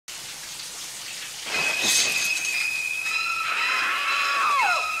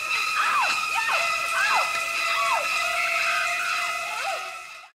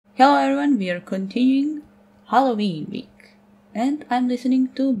Hello everyone, we are continuing Halloween week, and I'm listening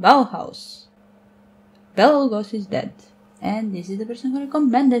to Bauhaus. Bela Lugosi is dead, and this is the person who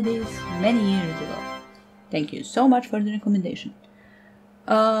recommended this many years ago. Thank you so much for the recommendation.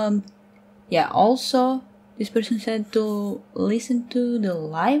 Also, this person said to listen to the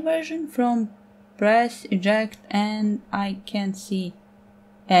live version from press eject and I can't see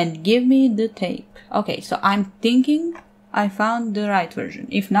and give me the tape. Okay, so I'm thinking I found the right version.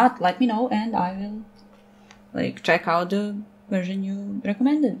 If not, let me know and I will check out the version you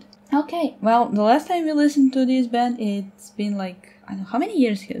recommended. Okay, well, the last time we listened to this band, it's been I don't know, how many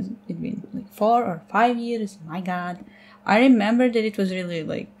years has it been? 4 or 5 years? My god. I remember that it was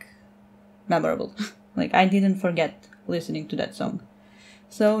really memorable. I didn't forget listening to that song.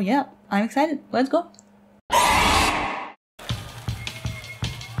 So yeah, I'm excited. Let's go.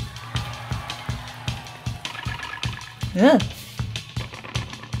 Ugh.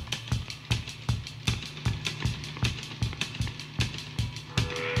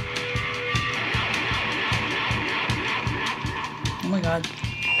 Oh my god.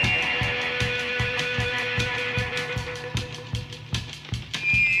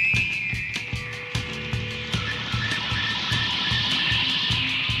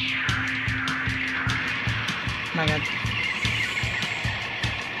 My god.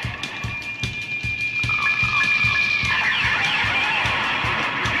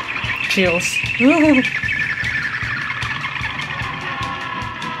 Chills.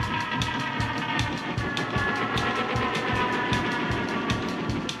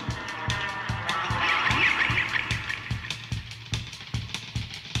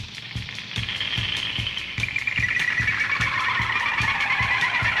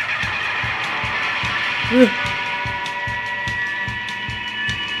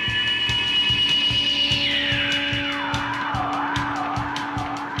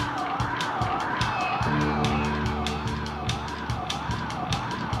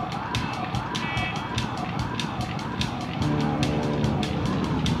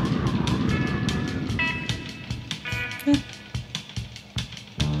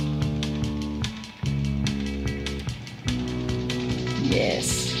 Yes.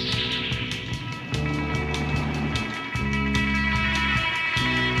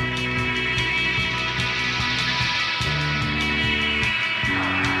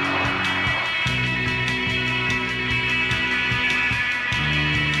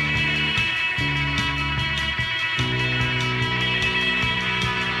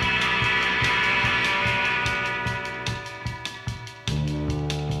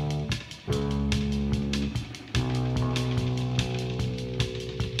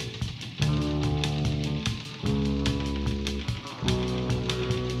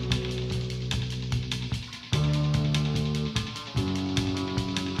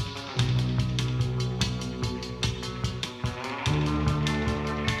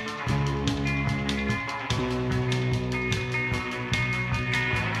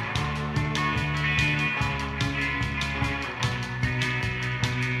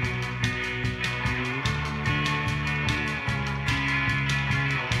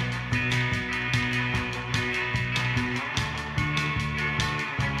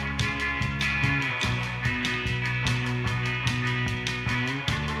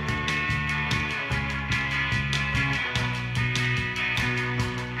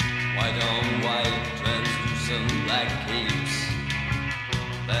 White on white, translucent black capes,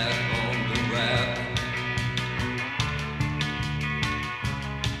 back on the rack.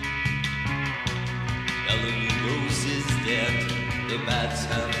 Bela Lugosi is dead, the bats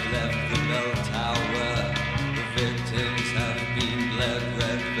have left the bell tower, the victims have been bled,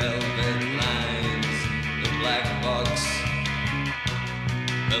 red velvet lines, the black box.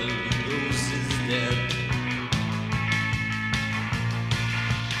 Bela Lugosi is dead.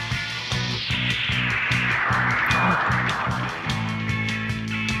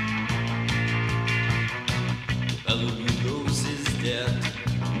 Bela Lugosi is dead.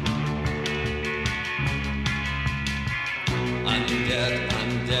 I'm dead,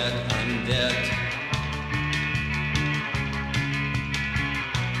 I'm dead, I'm dead.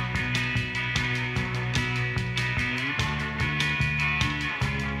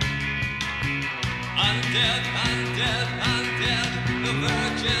 I'm dead, I'm dead, I'm dead. The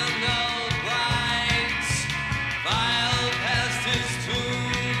virginal brides file past his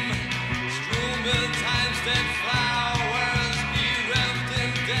tomb, strewn with time-stained flowers, bereft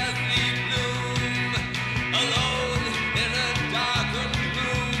in deathly bloom, alone in a darkened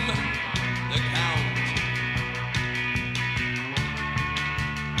room.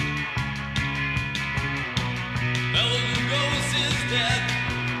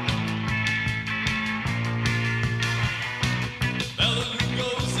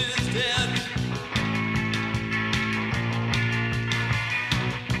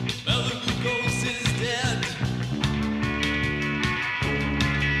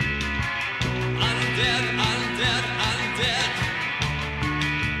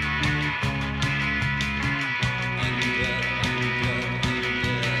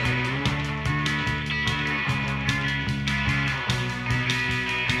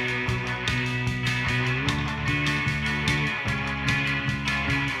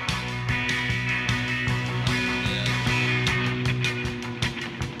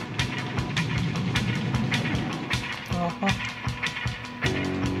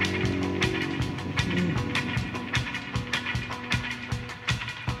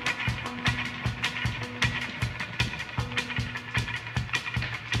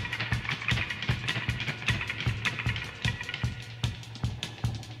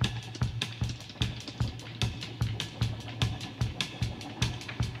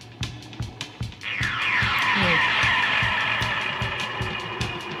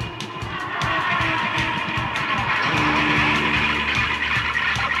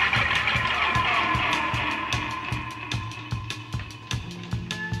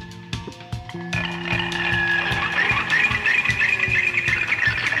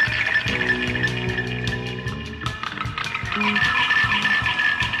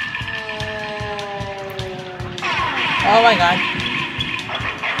 Oh my god.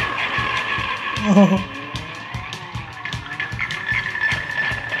 Oh.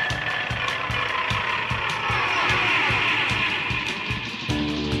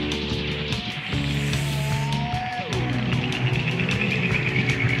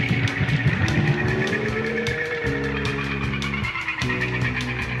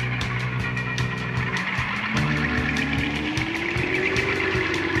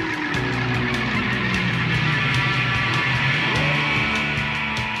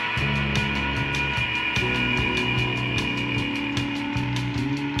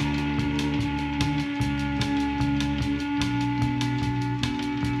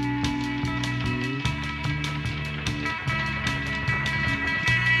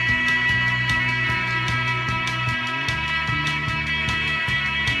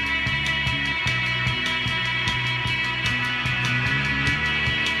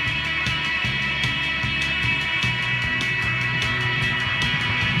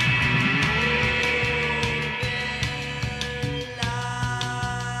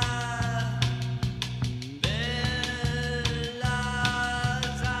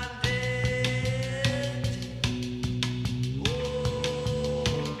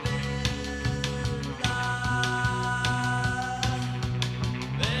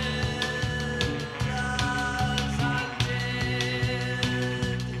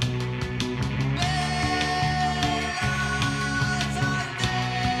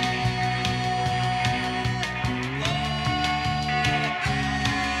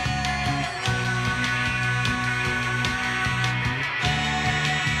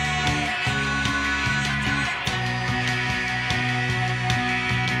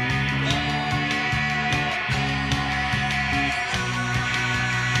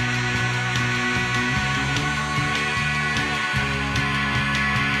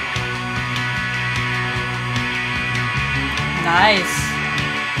 Nice.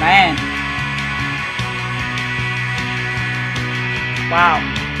 Man. Wow.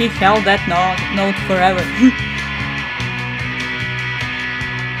 He held that note forever.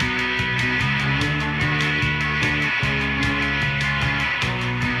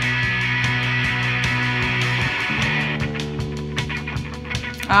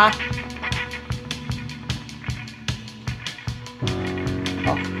 Ah.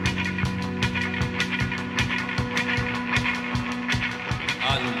 Oh.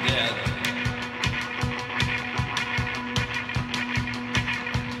 Undead.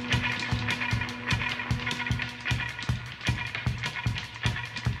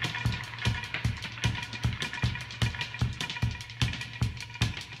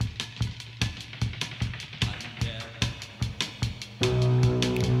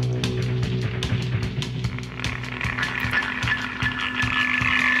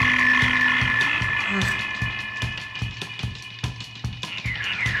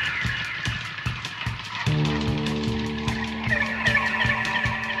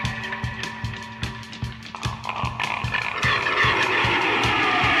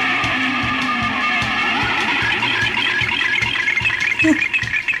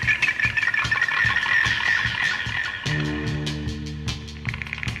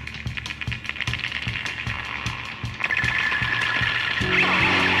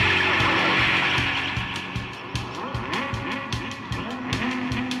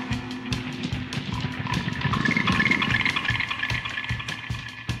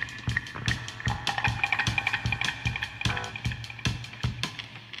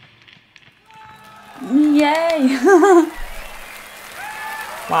 Yay!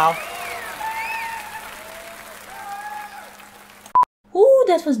 Wow. Ooh,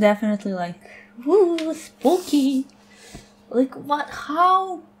 that was definitely like, ooh, spooky. Like, what?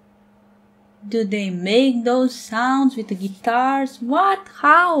 How do they make those sounds with the guitars? What?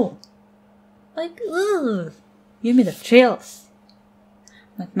 How? Like, ugh. Give me the chills.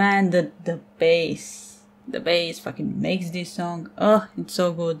 But man, the bass. The bass fucking makes this song. Ugh, it's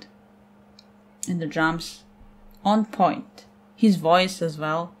so good. And the drums on point. His voice as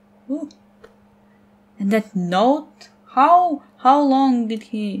well. Ooh. And that note, how long did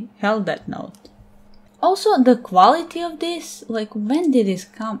he held that note? Also the quality of this, like when did this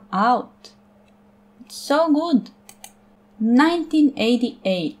come out? It's so good.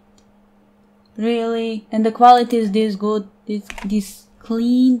 1988. Really? And the quality is this good, this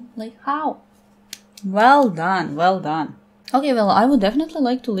clean, like how? Well done, well done. Okay, well, I would definitely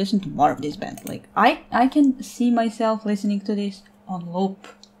like to listen to more of this band. Like, I can see myself listening to this on loop.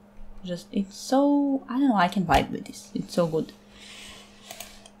 Just, it's so, I don't know, I can vibe with this. It's so good.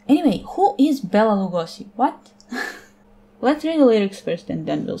 Anyway, who is Bela Lugosi? What? Let's read the lyrics first and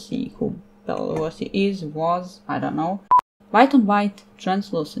then we'll see who Bela Lugosi was, I don't know. White on white,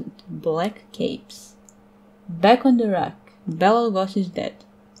 translucent, black capes. Back on the rack, Bela Lugosi is dead.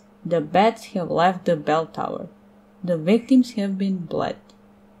 The bats have left the bell tower. The victims have been bled.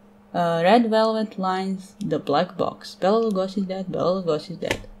 Red velvet lines the black box. Bela Lugosi is dead, Bela Lugosi is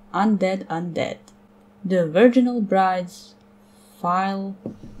dead. Undead, undead. The virginal brides file...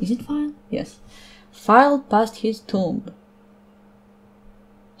 Is it file? Yes. Filed past his tomb.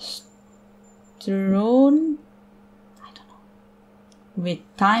 Strewn... I don't know. With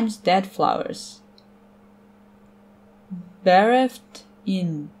time's dead flowers. Bereft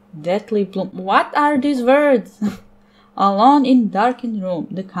in deathly bloom. What are these words? Alone in darkened room,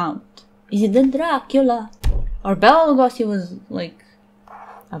 the Count. Is it the Dracula? Or Bela Lugosi was like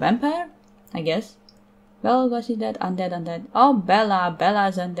a vampire? I guess. Bela Lugosi dead, undead, undead. Oh, Bella,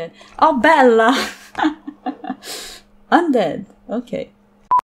 Bella's undead. Oh, Bella! Undead. Okay.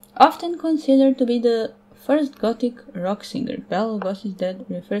 Often considered to be the first gothic rock singer, Bela Lugosi's dead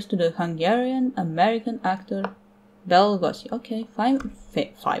refers to the Hungarian-American actor Bela Lugosi. Okay,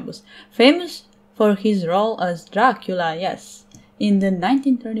 famous for his role as Dracula, yes, in the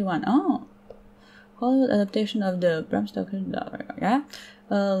 1931 Hollywood adaptation of the Bram Stoker. Yeah,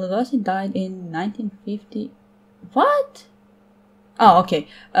 Lugosi died in 1950. What? Oh, okay.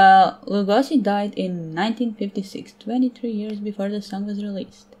 Lugosi died in 1956, 23 years before the song was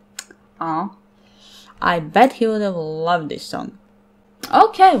released. I bet he would have loved this song.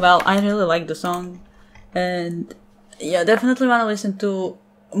 Okay, well, I really like the song, and yeah, definitely want to listen to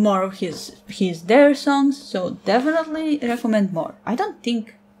more of their songs, so definitely recommend more. I don't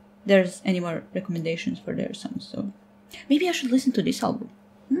think there's any more recommendations for their songs, so maybe I should listen to this album.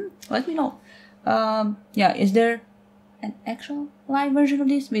 Let me know. Yeah, is there an actual live version of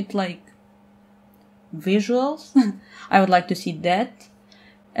this with like visuals? I would like to see that.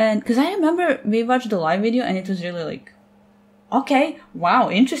 And because I remember we watched the live video and it was really like, okay, wow,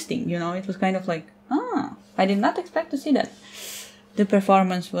 interesting, you know, it was kind of like, I did not expect to see that. The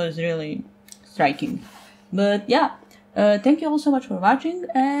performance was really striking. But yeah, thank you all so much for watching,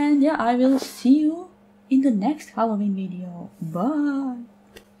 and yeah, I will see you in the next Halloween video. Bye!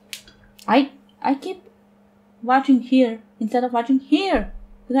 I keep watching here instead of watching here,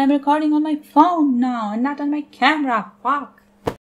 because I'm recording on my phone now and not on my camera. Fuck!